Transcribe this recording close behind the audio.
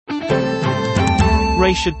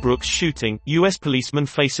Rayshard Brooks shooting, U.S. policeman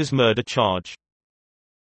faces murder charge.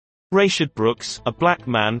 Rayshard Brooks, a black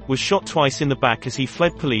man, was shot twice in the back as he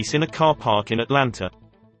fled police in a car park in Atlanta.